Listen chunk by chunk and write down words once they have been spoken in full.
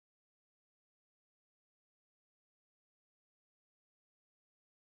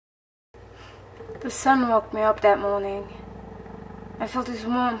The sun woke me up that morning. I felt his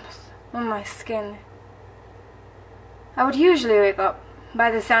warmth on my skin. I would usually wake up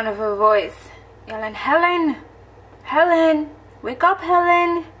by the sound of her voice, yelling, "Helen! Helen! Wake up,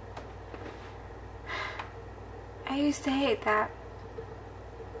 Helen!" I used to hate that.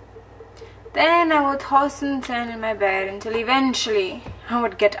 Then I would toss and turn in my bed until eventually I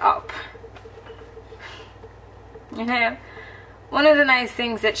would get up. You know, one of the nice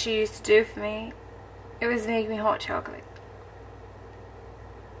things that she used to do for me, it was make me hot chocolate.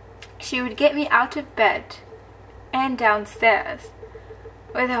 She would get me out of bed and downstairs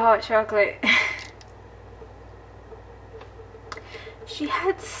with a hot chocolate. She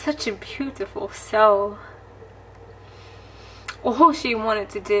had such a beautiful soul. All she wanted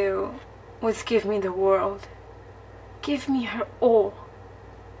to do was give me the world. Give me her all.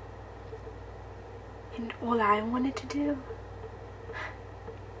 And all I wanted to do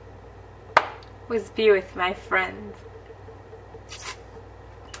was be with my friends.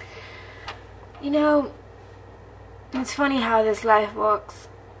 You know, it's funny how this life works.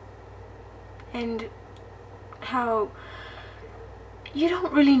 And how you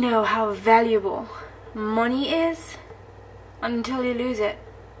don't really know how valuable money is until you lose it,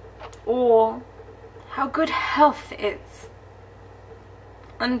 or how good health is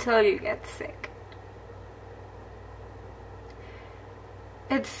until you get sick.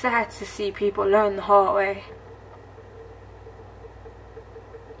 It's sad to see people learn the hard way.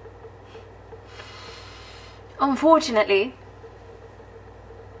 Unfortunately,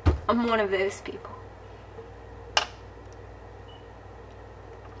 I'm one of those people.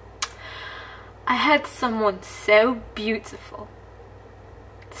 I had someone so beautiful,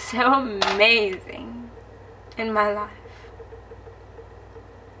 so amazing in my life,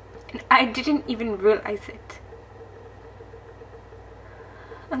 and I didn't even realize it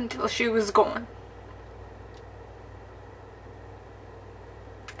until she was gone.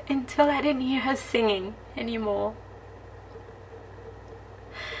 Until I didn't hear her singing anymore.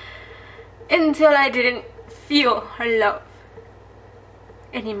 Until I didn't feel her love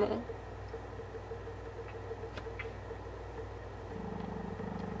anymore.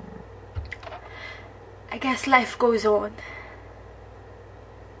 I guess life goes on,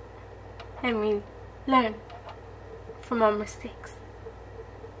 and we learn from our mistakes.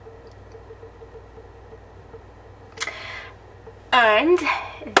 And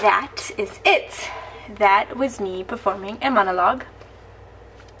that is it. That was me performing a monologue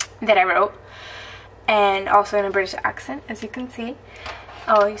that I wrote, and also in a British accent, as you can see.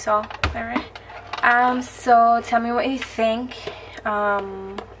 Oh, you saw that, right? So tell me what you think.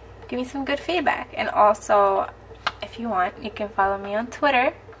 Give me some good feedback, and also, if you want, you can follow me on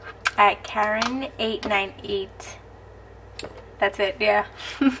Twitter at Karen898. That's it, yeah.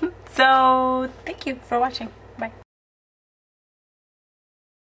 So thank you for watching.